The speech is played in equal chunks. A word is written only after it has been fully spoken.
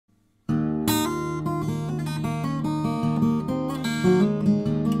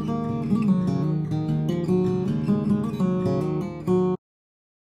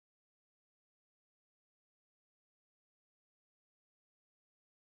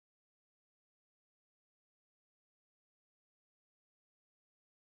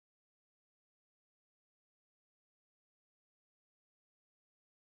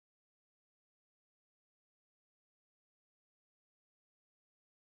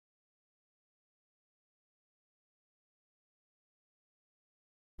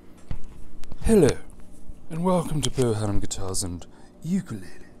Hello, and welcome to Beau Hannam Guitars and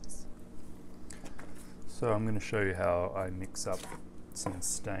Ukuleles. So I'm going to show you how I mix up some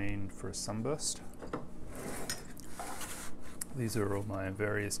stain for a sunburst. These are all my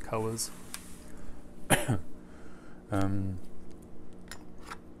various colours. Actually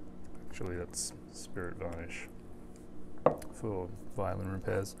that's Spirit Varnish for violin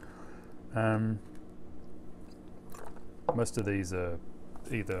repairs. Most of these are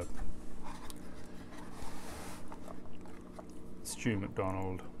either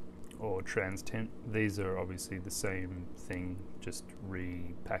Stewmac or Transtint. These are obviously the same thing, just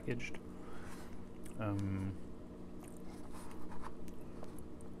repackaged. And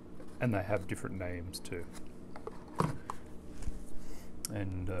they have different names too.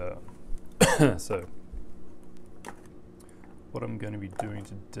 And so what I'm going to be doing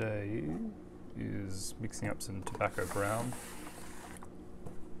today is mixing up some tobacco brown,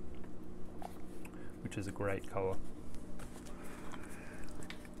 which is a great colour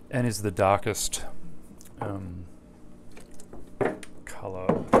and is the darkest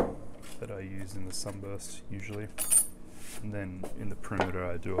colour that I use in the sunburst usually. And then in the perimeter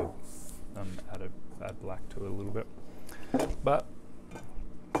I do add black to it a little bit. But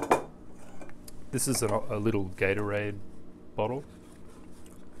this is a little Gatorade bottle.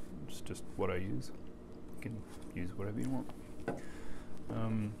 It's just what I use. You can use whatever you want.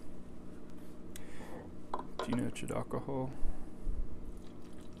 Denatured alcohol.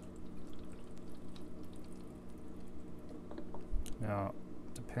 Now,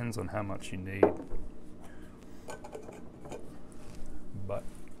 it depends on how much you need, but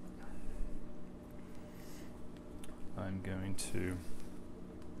I'm going to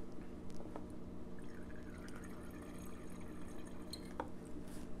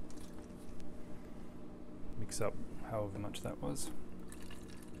mix up however much that was.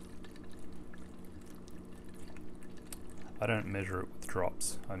 I don't measure it with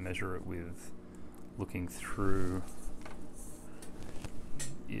drops, I measure it with looking through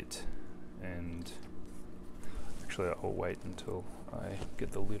it, and actually I'll wait until I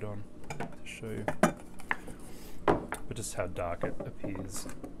get the lid on to show you. But just how dark it appears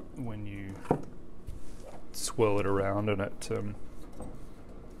when you swirl it around, and it and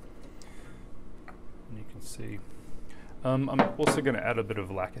you can see. I'm also going to add a bit of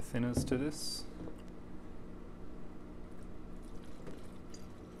lacquer thinners to this.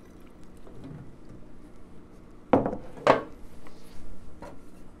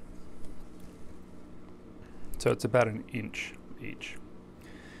 So it's about an inch each.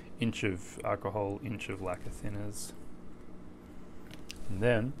 Inch of alcohol, inch of lacquer thinners. And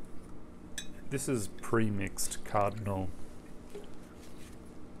then, this is pre-mixed Cardinal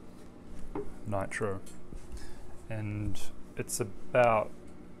nitro. And it's about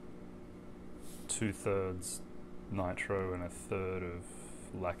 2/3 nitro and 1/3 of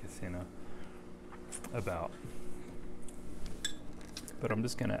lacquer thinner, about. But I'm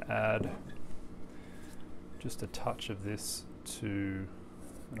just going to add just a touch of this to,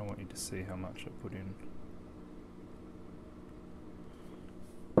 I don't want you to see how much I put in.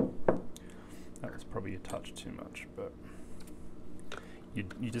 That was probably a touch too much, but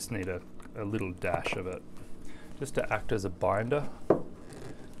you just need a little dash of it, just to act as a binder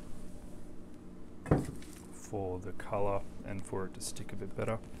for the colour and for it to stick a bit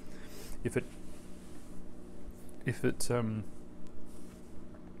better. If it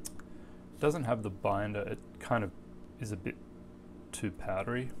doesn't have the binder, it kind of is a bit too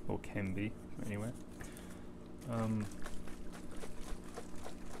powdery, or can be anyway.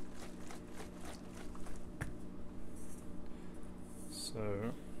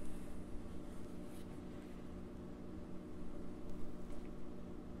 So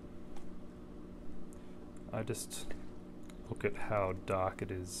I just look at how dark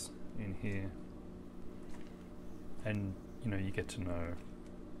it is in here, and you get to know.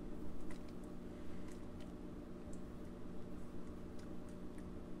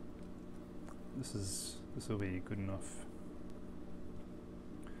 This will be good enough,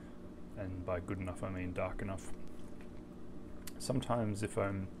 and by good enough I mean dark enough. Sometimes if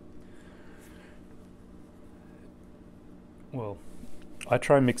I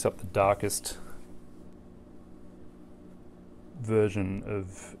try and mix up the darkest version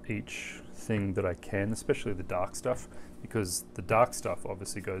of each thing that I can, especially the dark stuff, because the dark stuff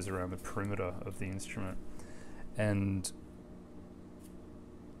obviously goes around the perimeter of the instrument, and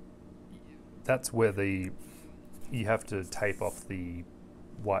that's where you have to tape off the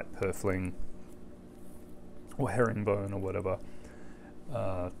white purfling or herringbone or whatever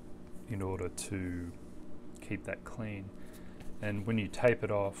in order to keep that clean. And when you tape it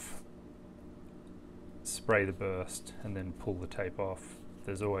off, spray the burst and then pull the tape off,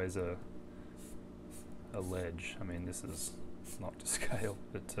 there's always a ledge. I mean, this is not to scale,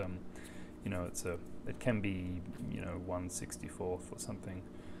 but you know, it can be, you know, 1/64th or something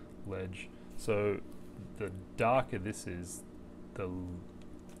ledge. So the darker this is, the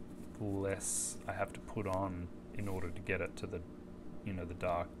less I have to put on in order to get it to the, you know, the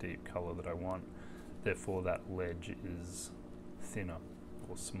dark deep color that I want. Therefore that ledge is thinner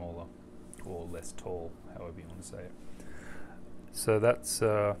or smaller or less tall, however you want to say it. So that's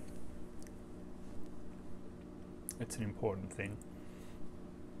it's an important thing,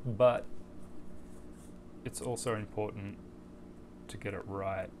 but it's also important to get it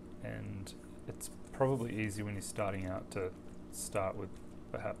right, and it's probably easy when you're starting out to start with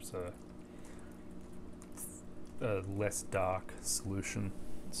perhaps a less dark solution.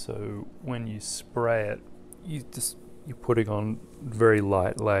 So when you spray it, you're putting on very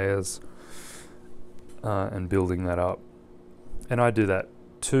light layers and building that up. And I do that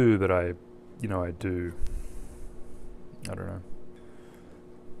too, but I do, I don't know,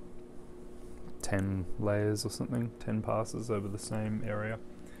 10 layers or something, 10 passes over the same area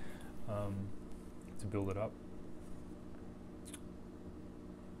to build it up.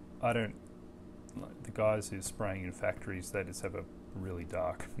 I don't, like the guys who are spraying in factories, they just have a really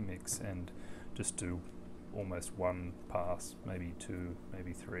dark mix and just do almost one pass, maybe two,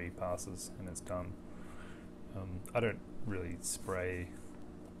 maybe three passes, and it's done. I don't really spray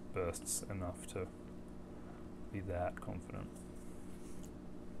bursts enough to be that confident.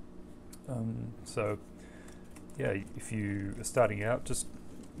 So yeah, if you are starting out, just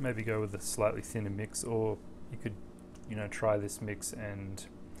maybe go with a slightly thinner mix, or you could, you know, try this mix and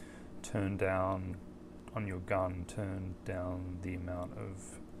turn down on your gun, turn down the amount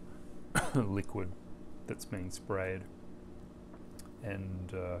of liquid that's being sprayed,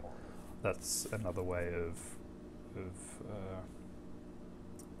 and that's another way of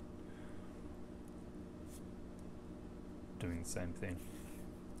doing the same thing.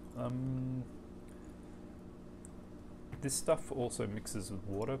 This stuff also mixes with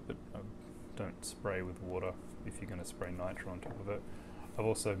water, but don't spray with water if you're going to spray nitro on top of it. I've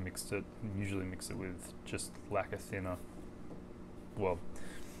also mixed it, usually mix it with just lacquer thinner. Well,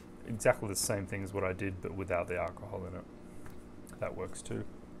 exactly the same thing as what I did, but without the alcohol in it. That works too.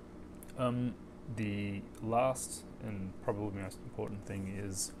 The last and probably most important thing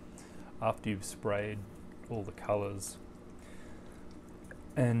is, after you've sprayed all the colours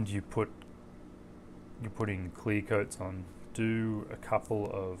and you're putting clear coats on, do a couple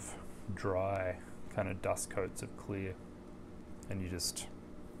of dry kind of dust coats of clear, and you just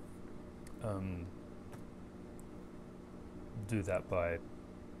do that by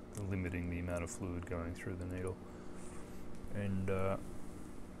limiting the amount of fluid going through the needle, and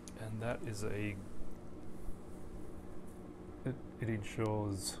that is it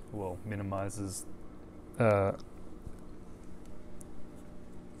ensures, well, minimizes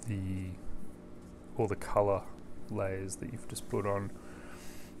all the color layers that you've just put on.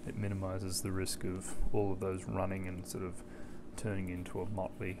 It minimizes the risk of all of those running and sort of turning into a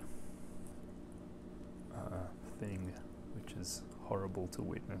motley thing, which is horrible to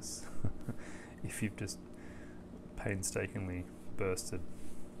witness. If you've just painstakingly bursted,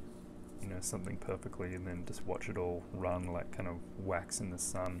 you know, something perfectly and then just watch it all run like kind of wax in the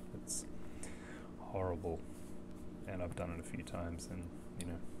sun, it's horrible. And I've done it a few times, and you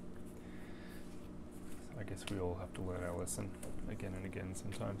know, I guess we all have to learn our lesson again and again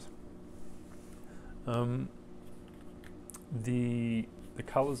sometimes. The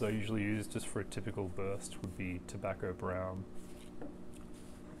colours I usually use just for a typical burst would be tobacco brown,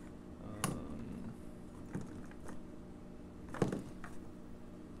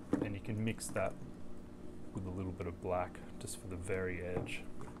 and you can mix that with a little bit of black just for the very edge.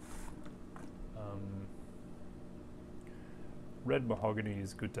 Red mahogany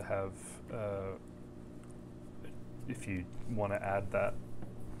is good to have if you want to add that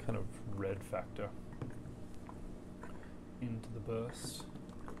kind of red factor into the burst.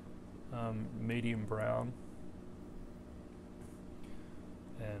 Medium brown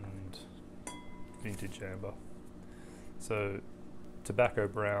and vintage amber. So tobacco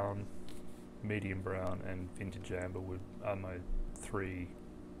brown, medium brown and vintage amber are my three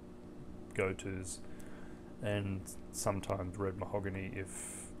go-tos, and sometimes red mahogany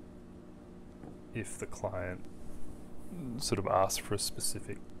if the client sort of asks for a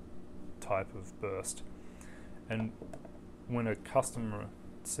specific type of burst. And when a customer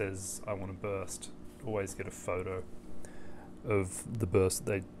says, I want a burst, always get a photo of the burst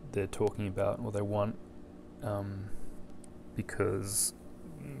that they're talking about or they want, because,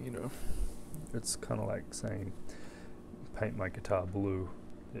 you know, It's kind of like saying, paint my guitar blue.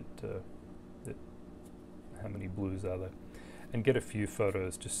 How many blues are there? And get a few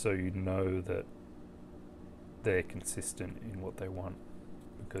photos just so you know that they're consistent in what they want,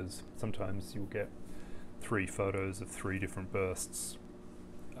 because sometimes you'll get 3 photos of 3 different bursts.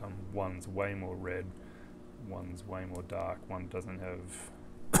 One's way more red, one's way more dark, one doesn't have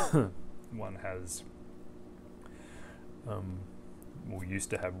one has well, used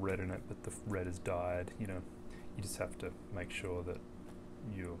to have red in it, but the red has died. You know, you just have to make sure that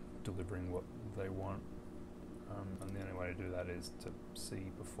you're delivering what they want, and the only way to do that is to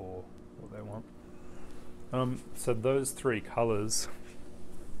see before what they want. So those 3 colours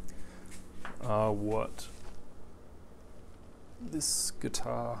are what this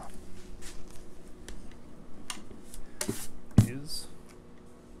guitar is.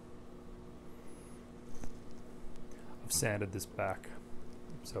 I've sanded this back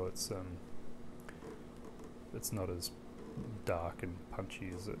so it's not as dark and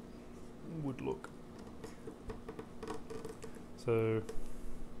punchy as it would look. So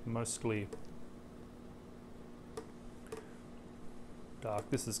mostly dark.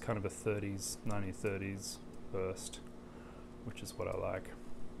 This is kind of a 1930s burst, which is what I like,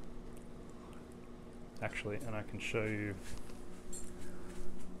 actually, and I can show you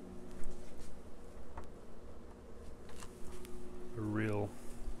a real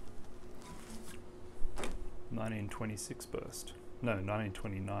 1926 burst. No,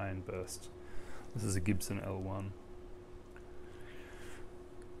 1929 burst. This is a Gibson L1.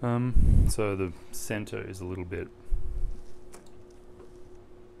 So the center is a little bit,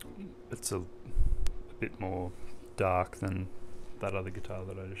 it's a bit more dark than that other guitar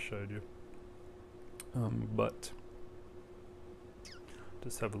that I just showed you. But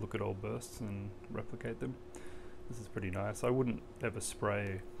just have a look at old bursts and replicate them. This is pretty nice. I wouldn't ever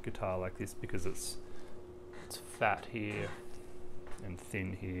spray guitar like this because it's fat here and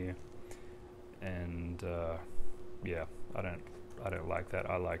thin here, and yeah, I don't like that.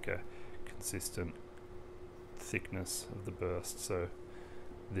 I like a consistent thickness of the burst, so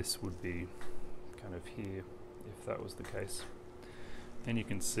this would be kind of here if that was the case. And you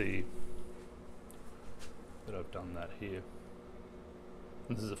can see that I've done that here.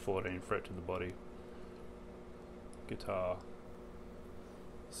 This is a 14 fret to the body guitar,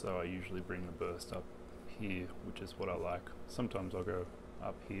 so I usually bring the burst up here, which is what I like. Sometimes I'll go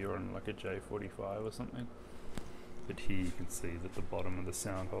up here on like a J45 or something, but here you can see that the bottom of the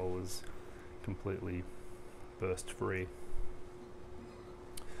sound hole is completely burst free.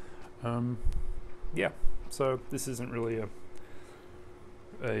 Yeah, so this isn't really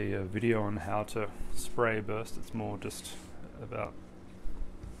a video on how to spray burst, it's more just about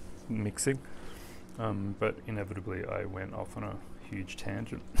mixing, but inevitably I went off on a huge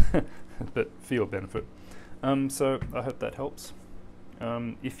tangent, but for your benefit. So I hope that helps.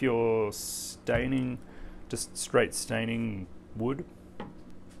 If you're staining, just straight staining wood,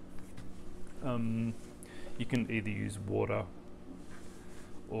 you can either use water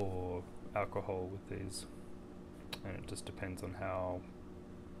or alcohol with these, and it just depends on how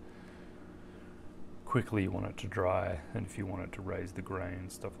quickly you want it to dry and if you want it to raise the grain,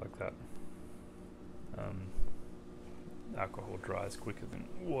 stuff like that. Alcohol dries quicker than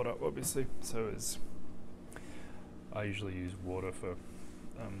water, obviously, so I usually use water for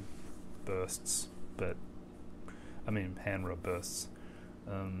bursts, but I mean hand rub bursts,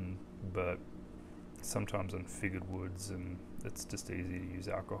 but sometimes on figured woods, and it's just easy to use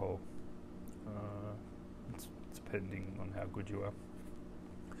alcohol. It's depending on how good you are.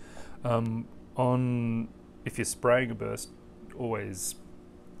 If you're spraying a burst, always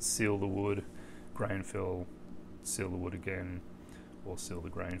seal the wood, grain fill, seal the wood again, or seal the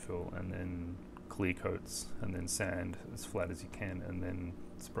grain fill, and then clear coats, and then sand as flat as you can, and then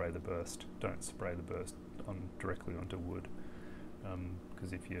spray the burst. Don't spray the burst directly onto wood,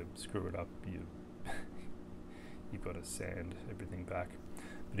 because if you screw it up, you've got to sand everything back.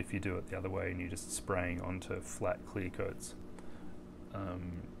 But if you do it the other way and you're just spraying onto flat clear coats,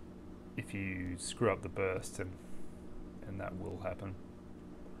 if you screw up the burst, and that will happen,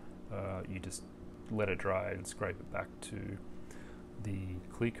 you just let it dry and scrape it back to the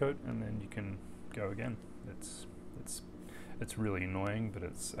clear coat, and then you can go again. It's really annoying, but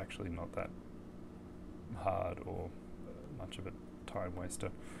it's actually not that hard or much of a time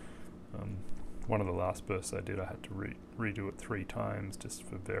waster. One of the last bursts I did, I had to redo it 3 times just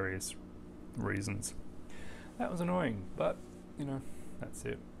for various reasons. That was annoying, but you know, that's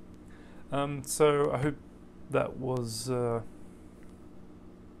it. So I hope that was a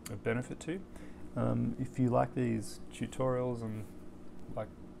benefit to you. If you like these tutorials and like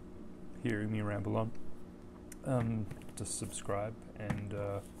hearing me ramble on. Just subscribe, and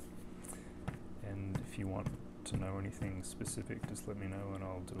if you want to know anything specific, just let me know and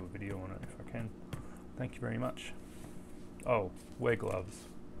I'll do a video on it if I can. Thank you very much. Oh, wear gloves,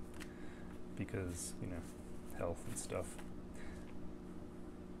 because, you know, health and stuff.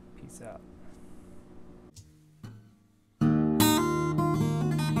 Peace out.